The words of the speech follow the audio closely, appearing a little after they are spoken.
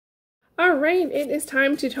Alright, it is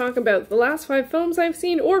time to talk about the last 5 films I've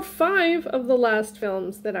seen, or 5 of the last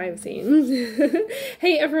films that I've seen.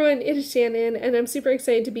 Hey everyone, it is Shannon, and I'm super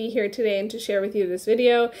excited to be here today and to share with you this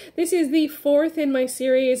video. This is the 4th in my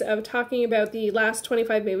series of talking about the last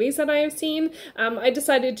 25 movies that I have seen. I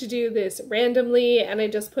decided to do this randomly, and I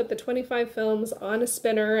just put the 25 films on a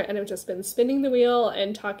spinner, and I've just been spinning the wheel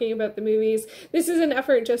and talking about the movies. This is an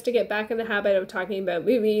effort just to get back in the habit of talking about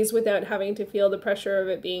movies without having to feel the pressure of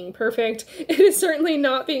it being perfect. It is certainly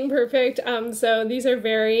not being perfect, so these are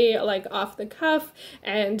very like off the cuff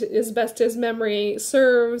and as best as memory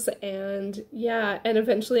serves, and yeah, and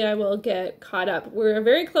eventually I will get caught up. We're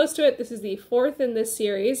very close to it. This is the 4th in this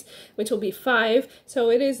series, which will be 5, so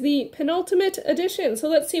it is the penultimate edition. So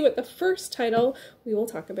let's see what the first title we will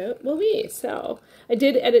talk about will be. So I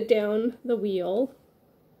did edit down the wheel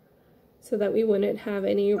so that we wouldn't have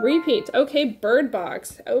any repeats. Okay, Bird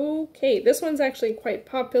Box. Okay, this one's actually quite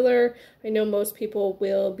popular. I know most people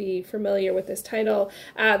will be familiar with this title.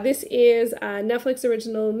 This is a Netflix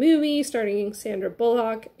original movie starring Sandra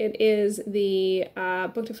Bullock. It is the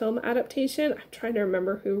book to film adaptation. I'm trying to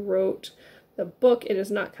remember who wrote the book. It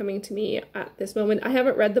is not coming to me at this moment. I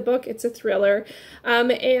haven't read the book. It's a thriller.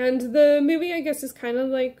 And the movie, I guess, is kind of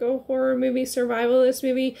like a horror movie, survivalist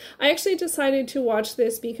movie. I actually decided to watch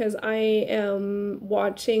this because I am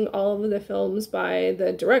watching all of the films by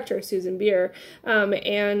the director, Susan Bier.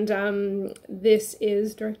 This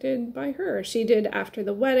is directed by her. She did After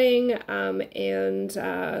the Wedding, and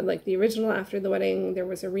like the original After the Wedding, there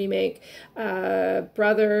was a remake,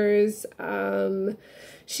 Brothers,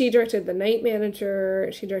 she directed The Night Manager.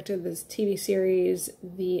 She directed this TV series,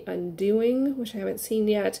 The Undoing, which I haven't seen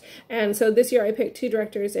yet. And so this year I picked 2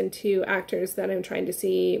 directors and 2 actors that I'm trying to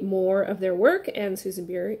see more of their work, and Susan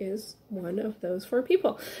Bier is one of those 4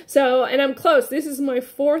 people. So, and I'm close. This is my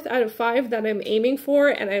 4th out of 5 that I'm aiming for,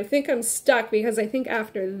 and I think I'm stuck because I think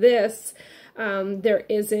after this, there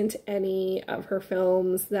isn't any of her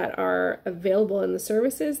films that are available in the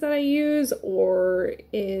services that I use, or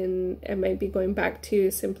I might be going back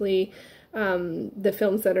to simply the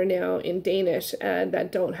films that are now in Danish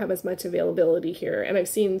that don't have as much availability here. And I've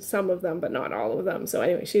seen some of them, but not all of them. So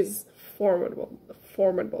anyway, she's formidable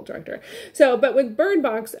director. So, but with Bird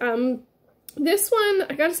Box, this one,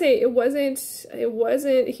 I gotta say, it wasn't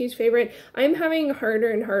a huge favorite. I'm having a harder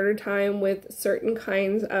and harder time with certain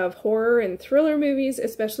kinds of horror and thriller movies,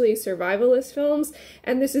 especially survivalist films,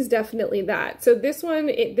 and this is definitely that. So this one,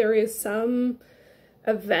 there is some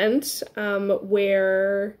event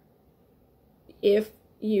where if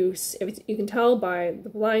you can tell by the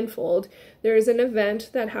blindfold, there's an event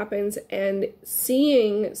that happens, and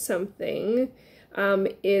seeing something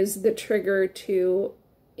is the trigger to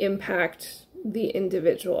impact the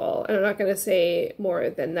individual. And I'm not going to say more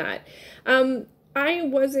than that. I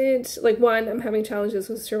wasn't, like, I'm having challenges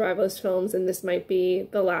with survivalist films, and this might be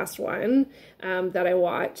the last one that I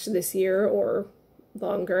watch this year or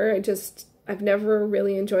longer. I've never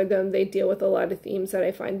really enjoyed them. They deal with a lot of themes that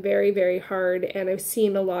I find very, very hard, and I've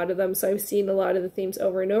seen a lot of them, so I've seen a lot of the themes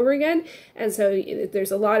over and over again, and so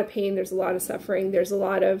there's a lot of pain, there's a lot of suffering, there's a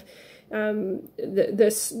lot of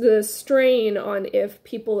the strain on if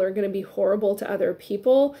people are going to be horrible to other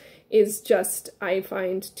people is just, I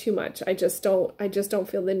find, too much. I just don't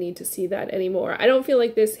feel the need to see that anymore. I don't feel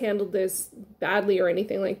like this handled this badly or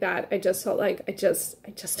anything like that. I just felt like I just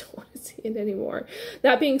don't want to see it anymore.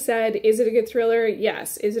 That being said, is it a good thriller?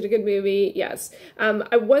 Yes. Is it a good movie? Yes.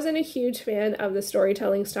 I wasn't a huge fan of the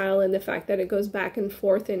storytelling style and the fact that it goes back and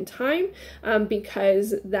forth in time,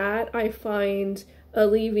 because that I find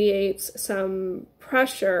alleviates some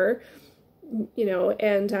pressure, you know,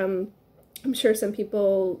 and I'm sure some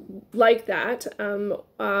people like that,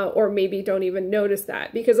 or maybe don't even notice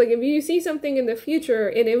that, because like if you see something in the future,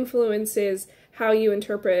 it influences how you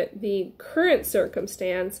interpret the current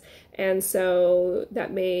circumstance, and so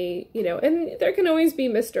that may, you know, and there can always be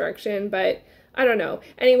misdirection, but I don't know.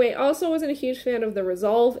 Anyway, also wasn't a huge fan of the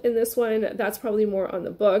resolve in this one. That's probably more on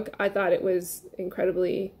the book. I thought it was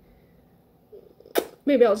incredibly,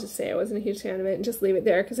 maybe I'll just say I wasn't a huge fan of it and just leave it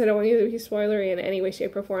there, because I don't want you to be spoilery in any way,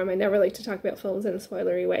 shape, or form. I never like to talk about films in a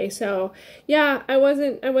spoilery way. So yeah, I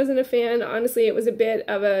wasn't a fan. Honestly, it was a bit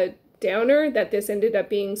of a downer that this ended up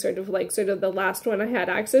being sort of the last one I had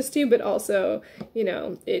access to, but also, you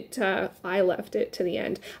know, I left it to the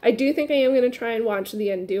end. I do think I am going to try and watch The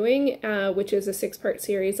Undoing, which is a 6-part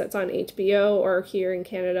series that's on HBO or here in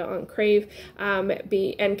Canada on Crave,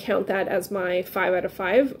 and count that as my 5 out of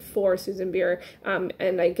 5 for Susan Bier.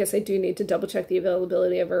 And I guess I do need to double check the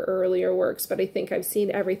availability of her earlier works, but I think I've seen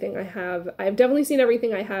everything I have. I've definitely seen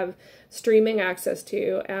everything I have streaming access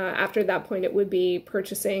to. After that point, it would be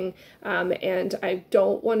purchasing And I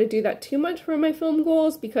don't want to do that too much for my film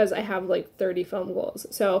goals because I have like 30 film goals.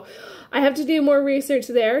 So I have to do more research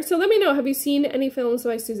there. So let me know, have you seen any films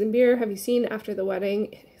by Susan Bier? Have you seen After the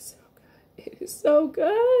Wedding? It is so good. It is so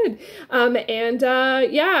good.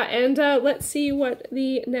 Yeah, and let's see what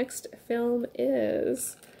the next film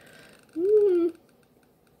is.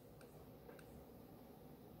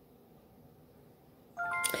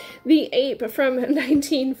 The Ape from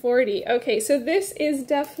 1940. Okay, so this is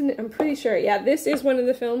definitely, I'm pretty sure, yeah, this is one of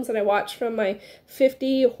the films that I watched from my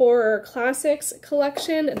 50 horror classics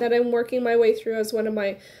collection that I'm working my way through as one of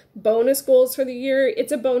my bonus goals for the year.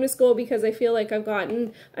 It's a bonus goal because I feel like I've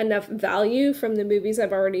gotten enough value from the movies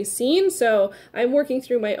I've already seen, so I'm working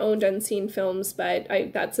through my owned unseen films, but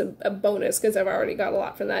that's a bonus because I've already got a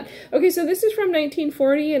lot from that. Okay, so this is from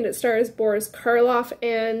 1940 and it stars Boris Karloff,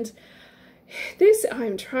 and this,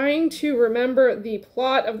 I'm trying to remember the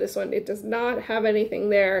plot of this one. It does not have anything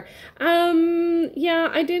there. Yeah,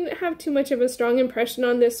 I didn't have too much of a strong impression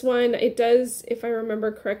on this one. It does, if I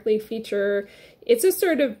remember correctly, feature, it's a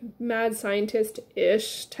sort of mad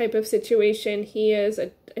scientist-ish type of situation. He is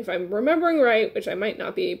a, if I'm remembering right, which I might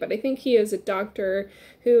not be, but I think he is a doctor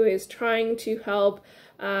who is trying to help.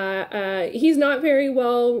 He's not very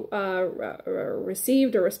well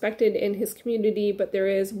received or respected in his community, but there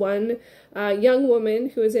is one young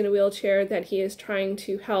woman who is in a wheelchair that he is trying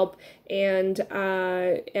to help and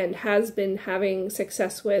has been having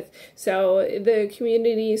success with. So the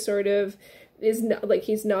community sort of is not, like,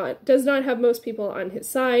 does not have most people on his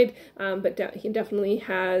side, but he definitely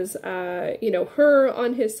has, you know, her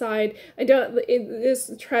on his side.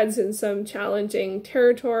 This treads in some challenging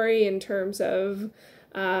territory in terms of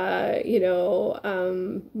you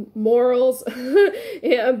know, morals.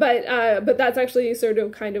 Yeah, but that's actually sort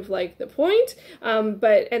of kind of like the point. And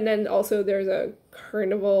then also there's a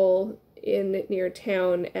carnival near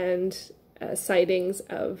town and sightings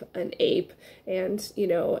of an ape and, you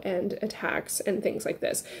know, and attacks and things like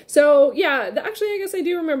this. So yeah, actually I guess I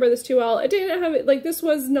do remember this too well. I didn't have it, like, this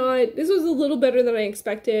was a little better than I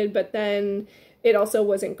expected, but then it also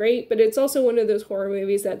wasn't great. But it's also one of those horror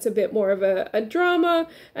movies that's a bit more of a drama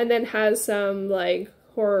and then has some like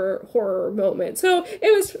horror moments. So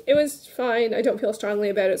it was fine. I don't feel strongly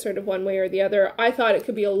about it sort of one way or the other. I thought it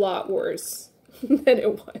could be a lot worse than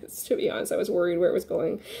it was, to be honest. I was worried where it was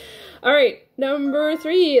going. All right, number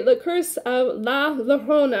 3, The Curse of La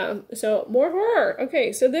Llorona. So more horror.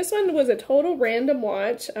 Okay, so this one was a total random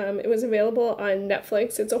watch. It was available on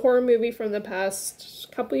Netflix. It's a horror movie from the past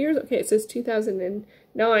couple years. Okay, it says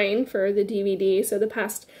 2009 for the DVD. So the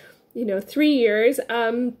past, you know, 3 years.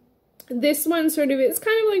 This one sort of, it's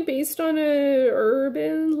kind of like based on a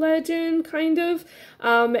urban legend, kind of,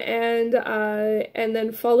 and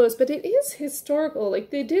then follows, but it is historical. Like,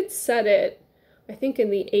 they did set it, I think, in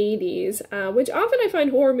the 80s, which often I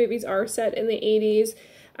find horror movies are set in the 80s,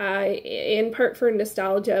 in part for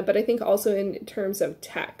nostalgia, but I think also in terms of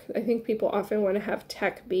tech. I think people often want to have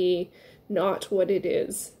tech be not what it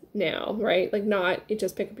is now, right? Like, not you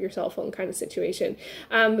just pick up your cell phone kind of situation.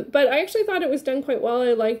 But I actually thought it was done quite well.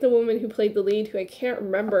 I like the woman who played the lead, who I can't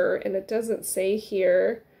remember, and it doesn't say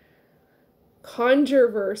here.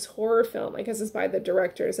 Conjureverse horror film, I guess it's by the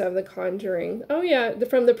directors of The Conjuring. Oh yeah,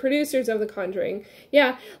 from the producers of The Conjuring.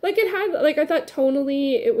 Yeah, like it had, like, I thought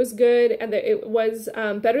tonally it was good, and that it was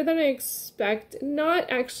better than I expect. Not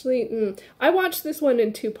actually, I watched this one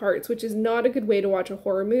in 2 parts, which is not a good way to watch a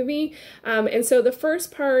horror movie. And so the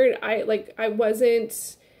first part, I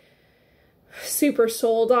wasn't super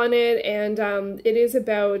sold on it, and it is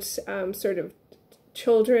about sort of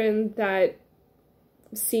children that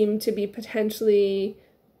seem to be potentially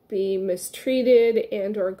be mistreated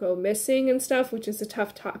and or go missing and stuff, which is a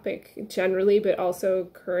tough topic generally, but also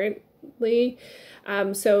currently.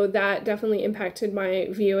 So that definitely impacted my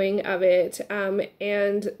viewing of it. And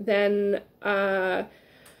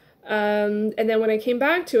then when I came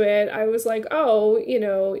back to it, I was like, oh, you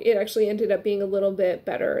know, it actually ended up being a little bit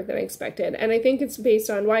better than I expected. And I think it's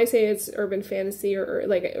based on, why I say it's urban fantasy or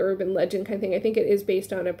like urban legend kind of thing. I think it is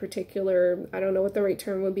based on a particular, I don't know what the right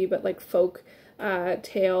term would be, but like folk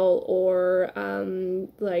tale, or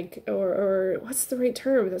or what's the right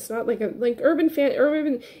term? That's not like urban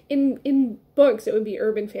in books it would be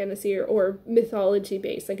urban fantasy or mythology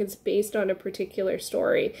based, like it's based on a particular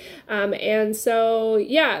story. And so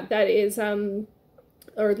yeah, that is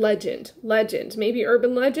or legend, maybe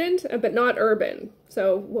urban legend, but not urban.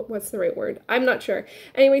 So what's the right word? I'm not sure.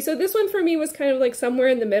 Anyway, so this one for me was kind of like somewhere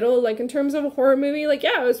in the middle, like in terms of a horror movie, like,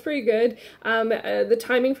 yeah, it was pretty good. The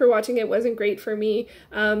timing for watching it wasn't great for me.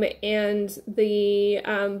 But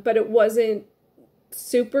it wasn't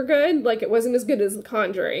super good. Like, it wasn't as good as The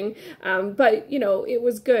Conjuring, but, you know, it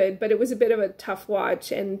was good, but it was a bit of a tough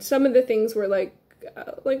watch, and some of the things were like,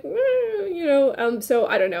 you know, so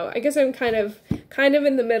I don't know. I guess I'm kind of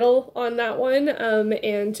in the middle on that one,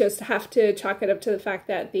 and just have to chalk it up to the fact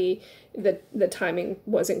that the timing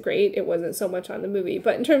wasn't great. It wasn't so much on the movie,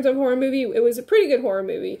 but in terms of horror movie, it was a pretty good horror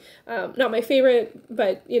movie. Not my favorite,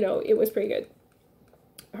 but, you know, it was pretty good.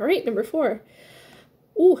 All right, number 4.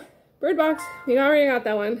 Ooh, Bird Box. We already got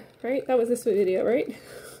that one, right? That was this video, right?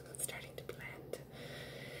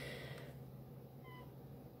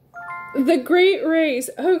 The Great Race.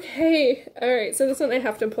 Okay. All right. So this one I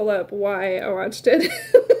have to pull up why I watched it.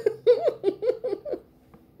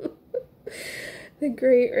 The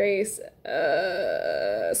Great Race.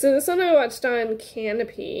 So this one I watched on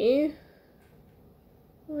Canopy.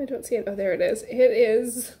 Oh, I don't see it. Oh, there it is. It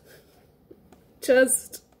is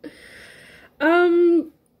just,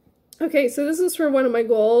 okay, so this is for one of my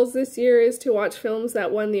goals this year, is to watch films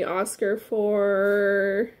that won the Oscar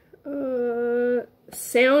for,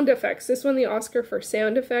 sound effects. This won the Oscar for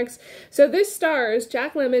sound effects. So this stars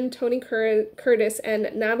Jack Lemmon, Tony Curtis, and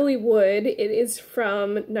Natalie Wood. It is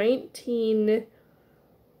from when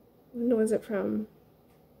was it from?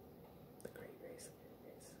 The Great Race.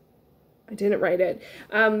 I didn't write it.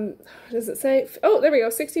 What does it say? Oh, there we go.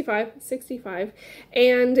 65.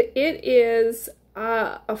 And it is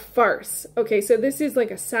a farce. Okay, so this is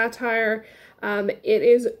like a satire. It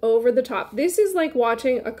is over the top. This is like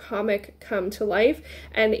watching a comic come to life,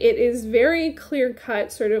 and it is very clear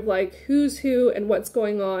cut, sort of like who's who and what's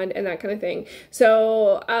going on and that kind of thing.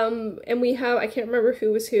 So, and we have, I can't remember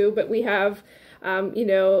who was who, but we have, you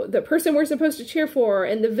know, the person we're supposed to cheer for,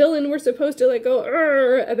 and the villain we're supposed to like go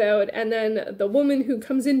about, and then the woman who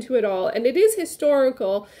comes into it all. And it is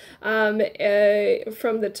historical, from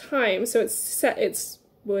the time. So it's set, it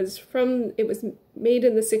was made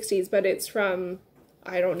in the 60s, but it's from,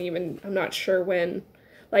 I'm not sure when,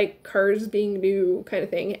 like cars being new kind of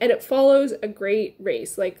thing. And it follows a great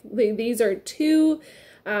race. Like these are two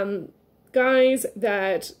guys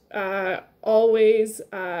that always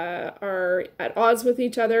are at odds with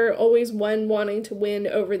each other, always one wanting to win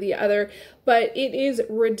over the other, but it is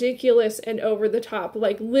ridiculous and over the top.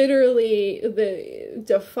 Like literally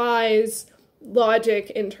defies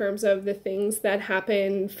logic in terms of the things that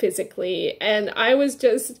happen physically. And I was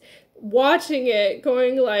just watching it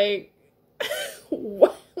going like,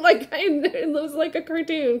 what? Like, it was like a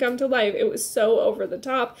cartoon come to life. It was so over the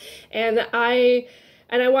top. And I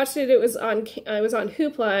watched it. I was on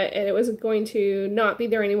Hoopla, and it was going to not be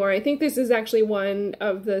there anymore. I think this is actually one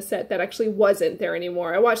of the set that actually wasn't there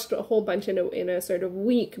anymore. I watched a whole bunch in a sort of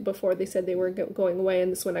week before they said they were going away,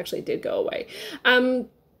 and this one actually did go away.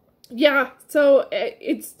 Yeah, so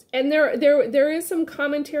there is some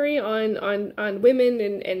commentary on women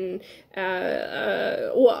and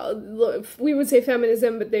well, we would say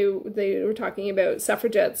feminism, but they were talking about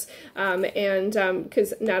suffragettes, and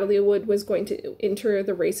because Natalie Wood was going to enter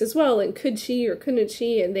the race as well, and could she or couldn't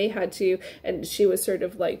she, and they had to, and she was sort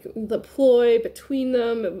of like the ploy between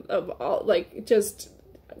them of all, like, just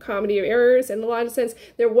comedy of errors in a lot of sense.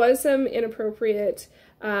 There was some inappropriate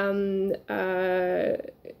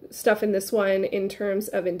stuff in this one in terms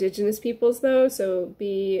of Indigenous peoples, though, so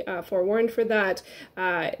be forewarned for that.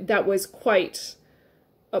 That was quite,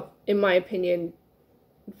 in my opinion,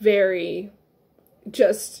 very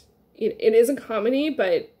just, it is a comedy,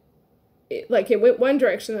 but it went one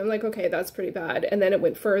direction. I'm like, okay, that's pretty bad, and then it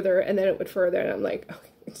went further, and then it went further, and I'm like,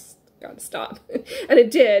 okay, just gotta stop. And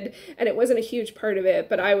it did, and it wasn't a huge part of it,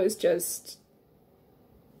 but I was just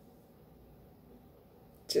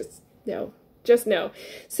no.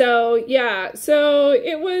 So yeah, so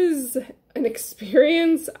it was an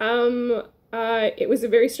experience. It was a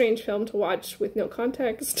very strange film to watch with no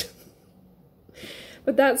context.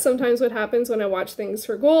 But that's sometimes what happens when I watch things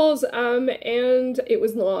for goals, and it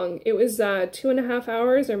was long. It was 2.5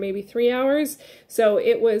 hours or maybe 3 hours, so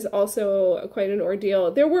it was also quite an ordeal.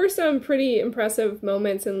 There were some pretty impressive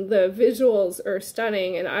moments, and the visuals are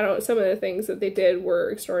stunning, and some of the things that they did were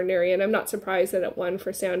extraordinary, and I'm not surprised that it won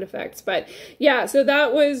for sound effects. But yeah, so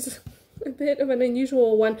that was a bit of an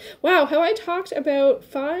unusual one. Wow, how I talked about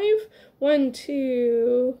 5? 1,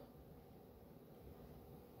 2...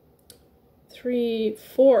 3,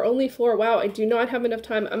 4, only 4. Wow, I do not have enough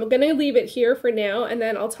time. I'm gonna leave it here for now, and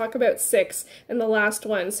then I'll talk about 6 and the last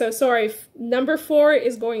one. So sorry, number 4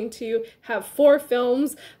 is going to have 4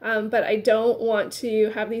 films, but I don't want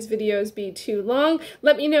to have these videos be too long.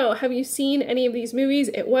 Let me know, have you seen any of these movies?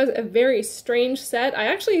 It was a very strange set.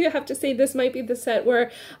 I actually have to say this might be the set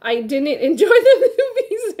where I didn't enjoy the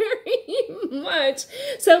movies very very much.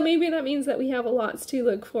 So maybe that means that we have lots to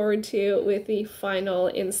look forward to with the final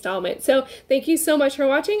installment. So thank you so much for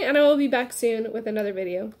watching, and I will be back soon with another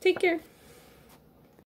video. Take care.